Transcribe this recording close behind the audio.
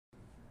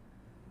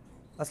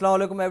Assalamu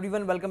alaikum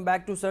everyone, welcome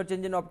back to search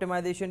engine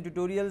optimization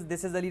tutorials.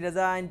 This is Ali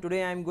Raza and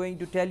today I am going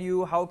to tell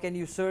you how can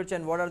you search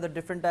and what are the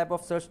different type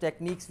of search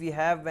techniques we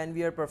have when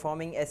we are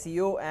performing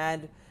SEO.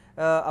 And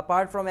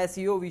apart from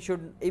SEO,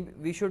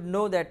 we should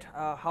know that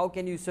how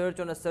can you search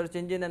on a search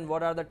engine and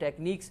what are the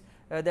techniques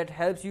that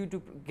helps you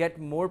to get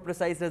more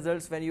precise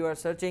results when you are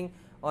searching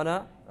on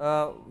a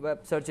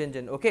web search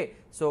engine. Okay,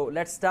 so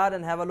let's start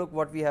and have a look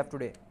what we have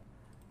today.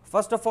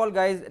 First of all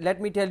guys,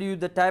 let me tell you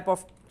the type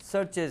of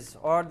searches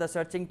or the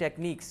searching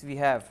techniques we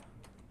have.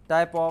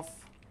 Type of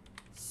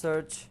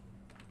search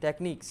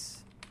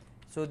techniques.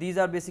 So these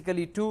are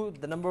basically two.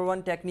 The number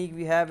one technique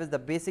we have is the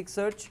basic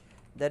search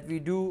that we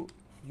do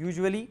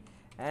usually,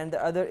 and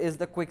the other is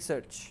the quick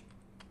search.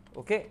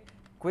 Okay,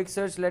 quick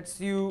search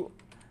lets you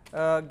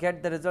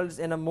get the results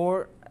in a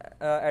more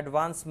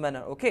advanced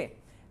manner. Okay,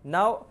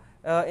 now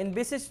in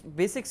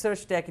basic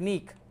search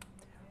technique,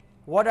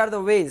 what are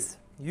the ways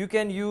you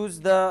can use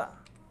the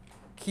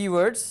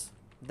keywords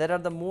that are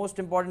the most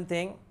important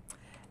thing,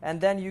 and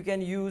then you can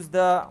use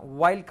the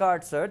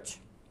wildcard search.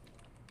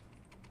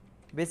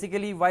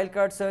 Basically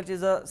wildcard search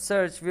is a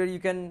search where you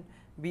can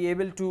be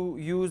able to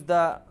use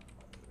the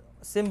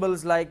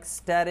symbols like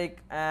static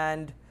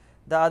and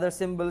the other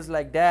symbols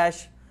like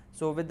dash.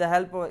 So with the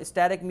help of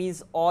static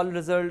means all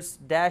results,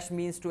 dash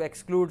means to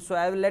exclude. So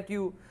I will let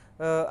you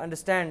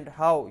understand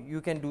how you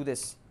can do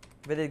this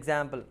with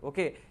example.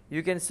 Okay,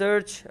 you can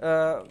search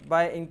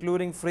by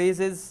including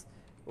phrases.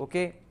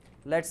 Okay,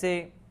 let's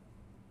say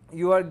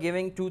you are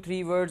giving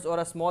 2-3 words or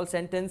a small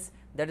sentence,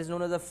 that is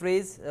known as a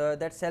phrase.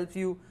 That helps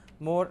you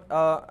more.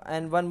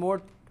 And one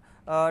more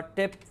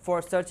tip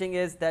for searching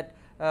is that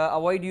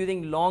avoid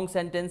using long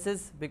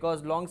sentences,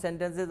 because long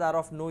sentences are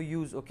of no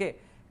use. Okay,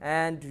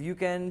 and you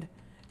can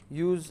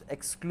use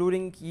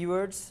excluding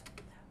keywords,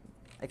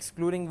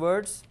 excluding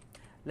words.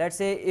 Let's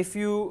say if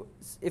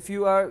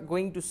you are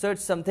going to search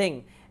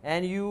something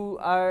and you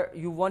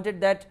wanted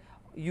that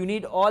you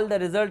need all the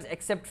results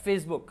except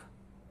Facebook.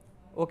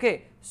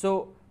 Okay,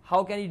 so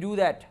how can you do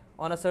that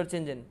on a search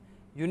engine?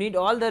 You need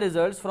all the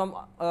results from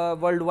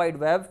World Wide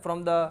Web,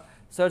 from the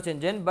search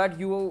engine, but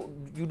you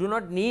do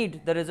not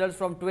need the results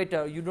from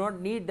Twitter, you do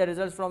not need the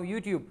results from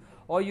YouTube,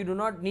 or you do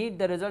not need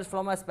the results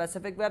from a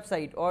specific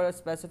website or a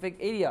specific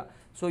area.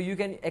 So you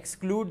can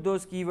exclude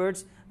those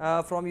keywords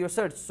from your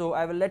search. So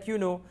I will let you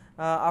know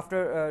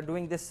after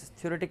doing this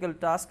theoretical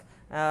task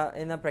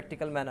in a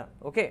practical manner.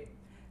 Okay,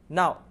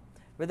 now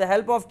with the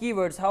help of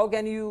keywords, how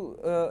can you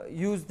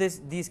use these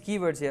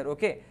keywords here?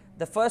 Okay,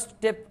 the first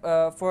tip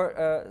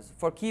for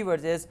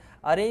keywords is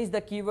arrange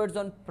the keywords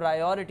on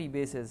priority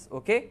basis.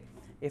 Okay,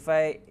 if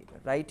I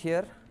write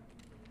here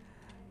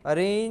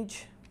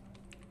arrange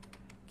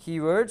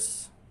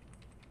keywords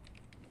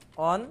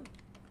on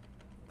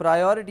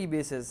priority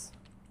basis.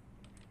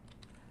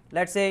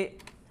 Let's say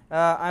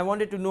I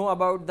wanted to know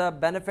about the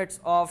benefits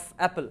of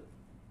Apple.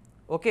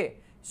 Okay,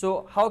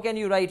 so how can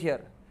you write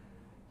here?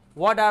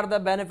 What are the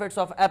benefits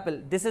of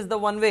Apple? This is the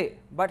one way,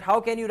 but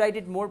how can you write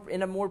it more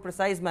in a more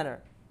precise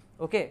manner?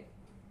 Okay,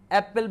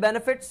 Apple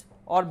benefits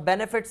or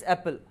benefits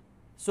Apple.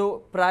 So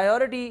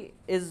priority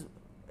is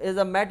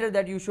a matter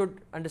that you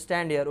should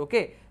understand here.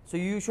 Okay, so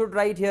you should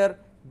write here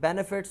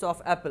benefits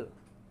of Apple.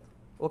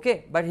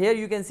 Okay, but here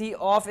you can see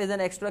of is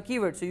an extra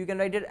keyword, so you can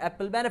write it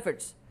Apple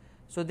benefits.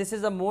 So this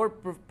is a more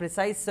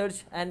precise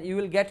search and you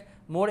will get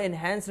more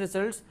enhanced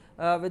results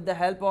with the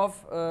help of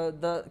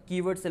the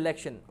keyword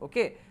selection.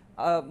 Okay,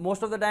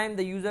 most of the time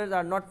the users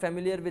are not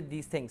familiar with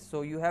these things,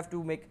 so you have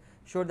to make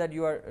sure that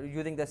you are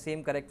using the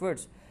same correct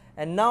words.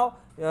 And now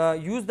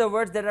use the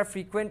words that are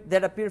frequent,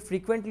 that appear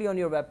frequently on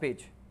your web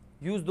page.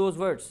 Use those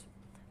words.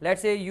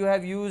 Let's say you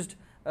have used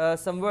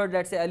some word,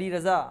 let's say Ali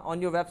Raza, on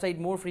your website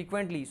more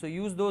frequently, so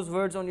use those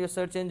words on your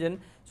search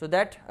engine so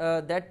that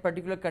that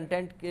particular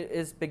content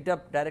is picked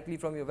up directly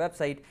from your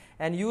website.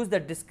 And use the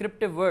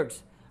descriptive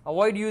words.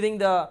 Avoid using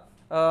the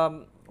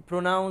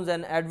pronouns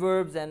and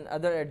adverbs and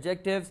other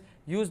adjectives.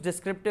 Use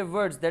descriptive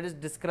words, that is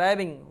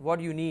describing what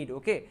you need.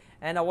 Okay,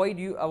 and avoid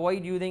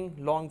using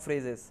long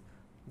phrases.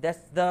 That's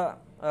the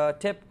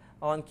tip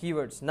on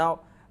keywords. Now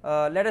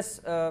let us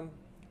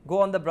go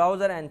on the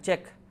browser and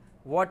check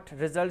what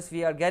results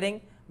we are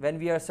getting when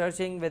we are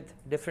searching with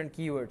different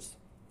keywords.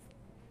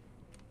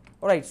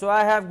 Alright, so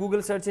I have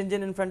Google search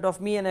engine in front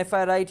of me, and if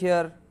I write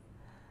here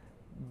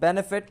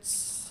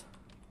benefits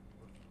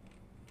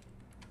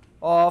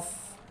of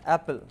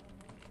Apple,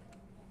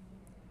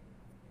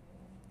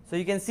 so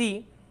you can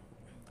see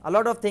a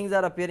lot of things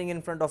are appearing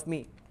in front of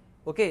me.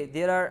 Okay,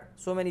 there are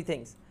so many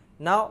things.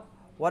 Now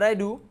what I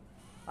do,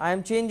 I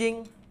am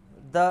changing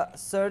the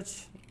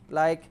search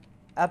like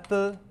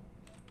Apple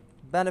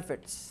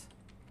benefits.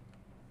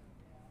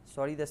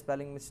 Sorry, the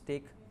spelling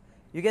mistake.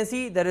 You can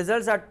see the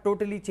results are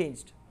totally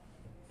changed.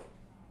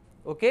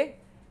 Okay,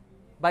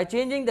 by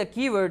changing the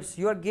keywords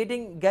you are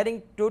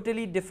getting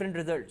totally different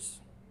results.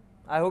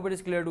 I hope it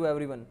is clear to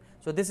everyone.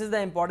 So this is the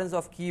importance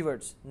of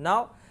keywords.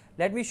 Now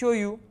let me show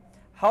you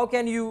how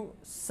can you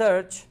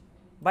search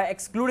by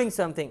excluding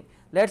something.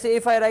 Let's say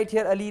if I write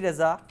here Ali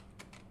Raza,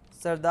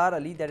 Sardar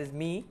Ali, that is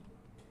me.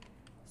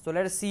 So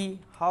let us see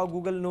how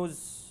Google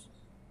knows.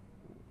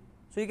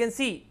 So you can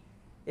see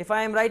if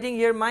I am writing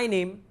here my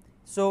name,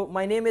 so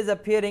my name is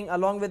appearing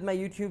along with my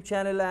YouTube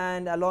channel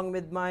and along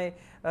with my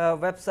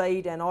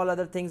website and all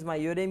other things, my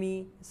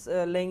Udemy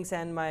links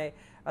and my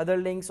other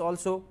links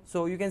also.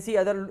 So you can see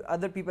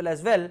other people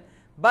as well.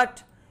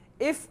 But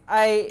if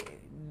I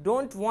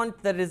don't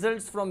want the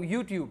results from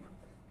YouTube,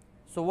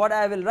 so what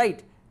I will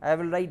write? I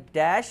will write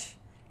dash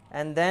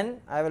and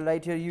then I will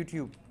write here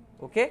YouTube.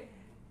 Okay.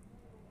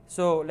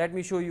 So let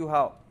me show you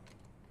how.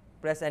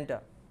 Press enter.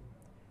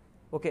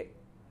 Okay.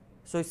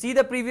 So see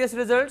the previous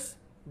results,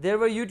 there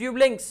were YouTube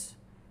links,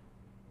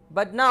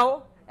 but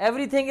now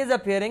everything is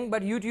appearing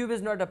but YouTube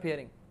is not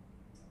appearing.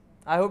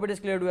 I hope it is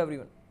clear to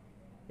everyone.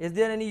 Is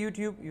there any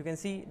YouTube? You can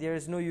see there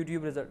is no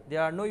YouTube result.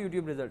 There are no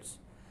YouTube results.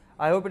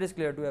 I hope it is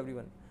clear to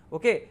everyone.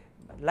 Okay.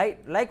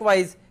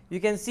 Likewise, you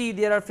can see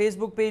there are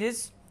Facebook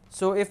pages.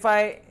 So if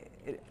I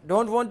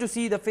don't want to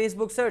see the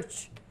Facebook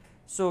search,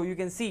 so you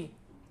can see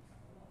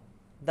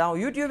now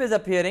YouTube is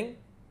appearing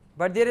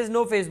but there is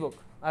no Facebook.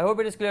 I hope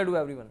it is clear to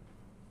everyone.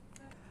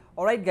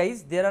 Alright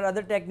guys, there are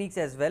other techniques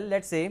as well.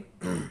 Let's say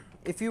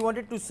if you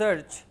wanted to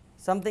search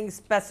something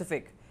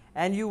specific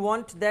and you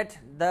want that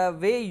the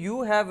way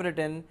you have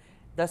written,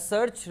 the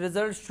search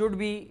results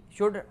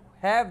should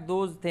have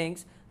those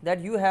things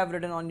that you have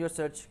written on your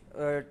search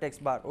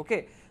text bar.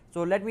 Okay,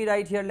 so let me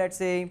write here, let's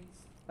say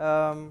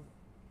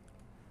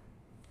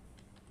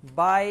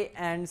buy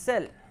and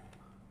sell,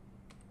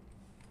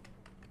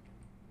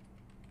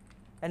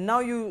 and now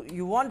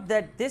you want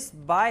that this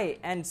buy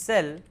and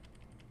sell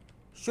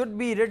should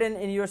be written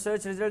in your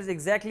search results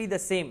exactly the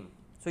same.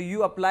 So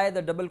you apply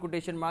the double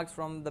quotation marks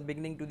from the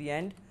beginning to the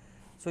end.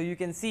 So you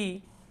can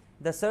see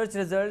the search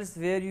results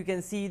where you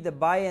can see the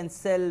buy and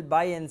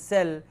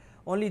sell,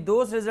 only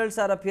those results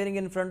are appearing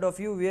in front of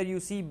you where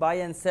you see buy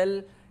and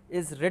sell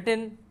is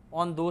written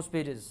on those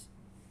pages.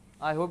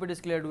 I hope it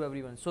is clear to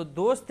everyone. So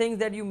those things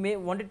that you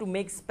wanted to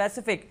make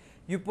specific,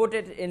 you put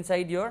it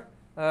inside your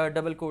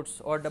double quotes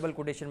or double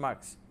quotation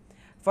marks.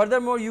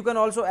 Furthermore, you can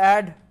also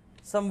add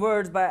some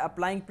words by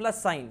applying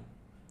plus sign.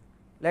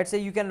 Let's say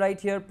you can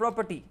write here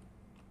property.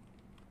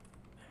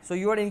 So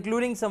you are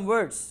including some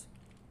words.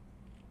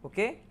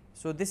 Okay.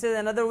 So this is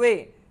another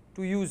way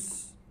to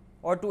use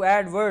or to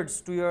add words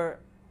to your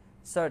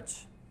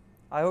search.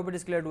 I hope it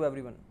is clear to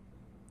everyone.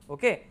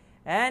 Okay.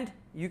 And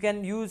you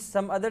can use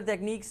some other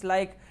techniques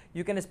like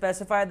you can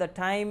specify the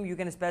time, you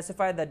can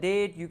specify the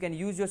date, you can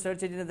use your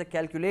search engine as a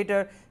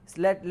calculator.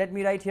 So let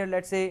me write here,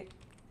 let's say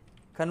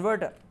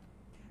converter.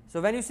 So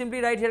when you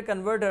simply write here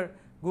converter,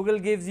 Google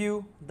gives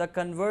you the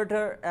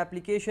converter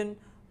application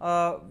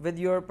with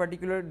your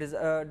particular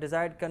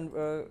desired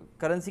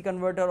currency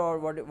converter or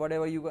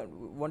whatever you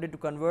wanted to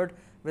convert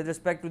with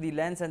respect to the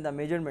lengths and the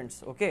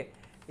measurements. Okay.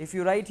 If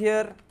you write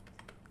here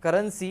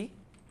currency,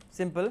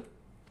 simple,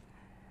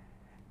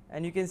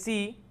 and you can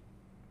see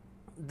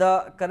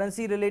the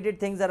currency related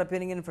things are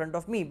appearing in front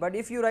of me. But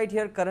if you write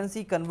here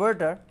currency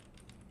converter,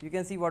 you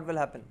can see what will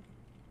happen.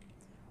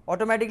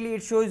 Automatically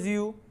it shows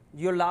you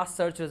your last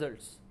search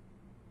results,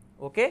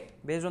 okay,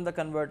 based on the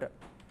converter.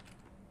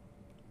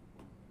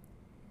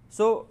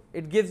 So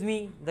it gives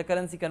me the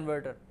currency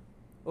converter.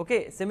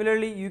 Okay.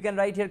 Similarly, you can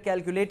write here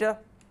calculator.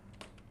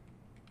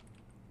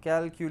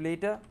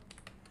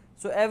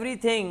 So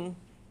everything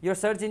your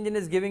search engine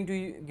is giving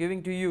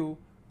to you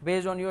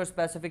based on your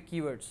specific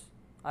keywords.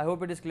 I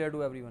hope it is clear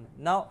to everyone.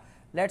 Now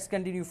let's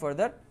continue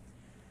further.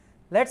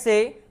 Let's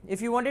say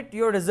if you wanted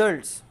your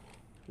results,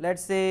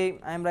 let's say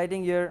I am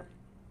writing here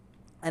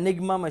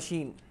Enigma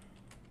machine.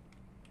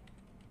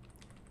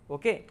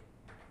 Okay,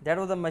 that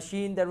was a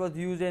machine that was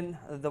used in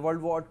the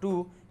World War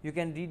II. You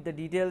can read the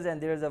details,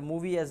 and there is a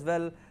movie as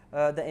well,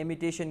 the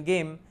Imitation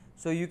Game.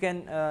 So you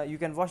can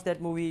watch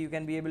that movie. You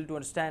can be able to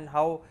understand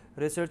how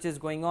research is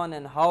going on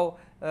and how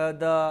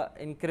the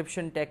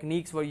encryption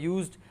techniques were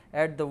used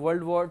at the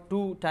World War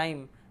II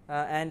time,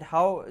 and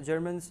how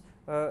Germans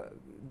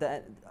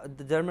the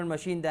German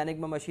machine, the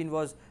Enigma machine,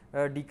 was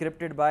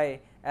decrypted by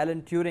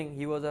Alan Turing.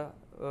 He was a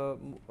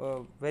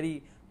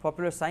very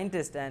popular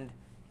scientist, and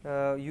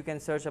you can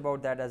search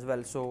about that as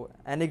well. So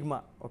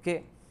Enigma,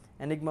 okay,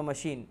 Enigma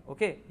machine,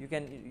 okay, you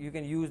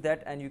can use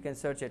that and you can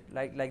search it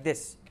like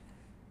this.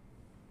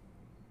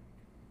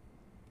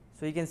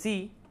 So you can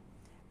see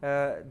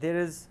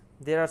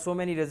there are so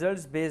many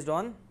results based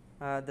on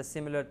the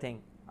similar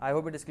thing. I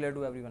hope it is clear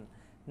to everyone.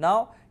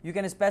 Now you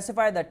can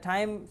specify the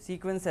time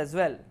sequence as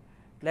well.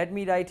 Let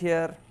me write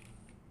here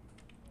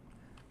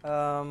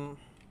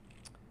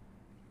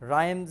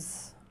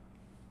rhymes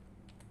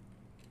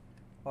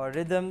or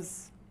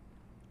rhythms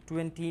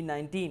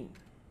 2019,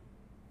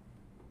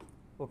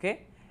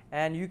 okay,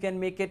 and you can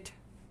make it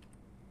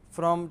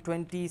from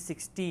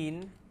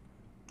 2016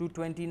 to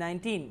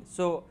 2019.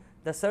 So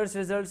the search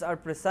results are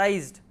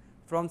precised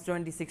from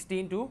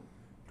 2016 to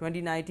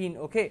 2019,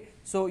 okay.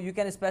 So you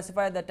can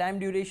specify the time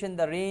duration,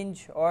 the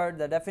range, or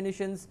the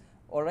definitions.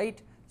 All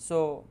right,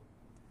 so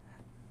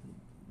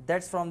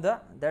that's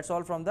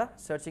all from the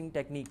searching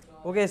technique.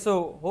 Okay,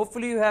 so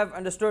hopefully you have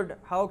understood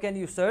how can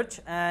you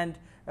search, and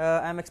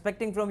I'm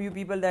expecting from you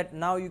people that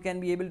now you can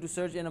be able to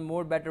search in a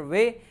more better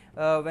way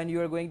when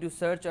you are going to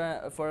search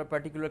for a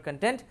particular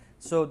content.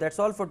 So that's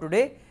all for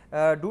today.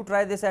 Do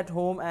try this at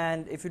home,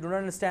 and if you do not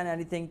understand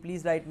anything,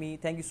 please write me.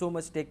 Thank you so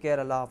much. Take care.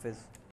 Allah Hafiz.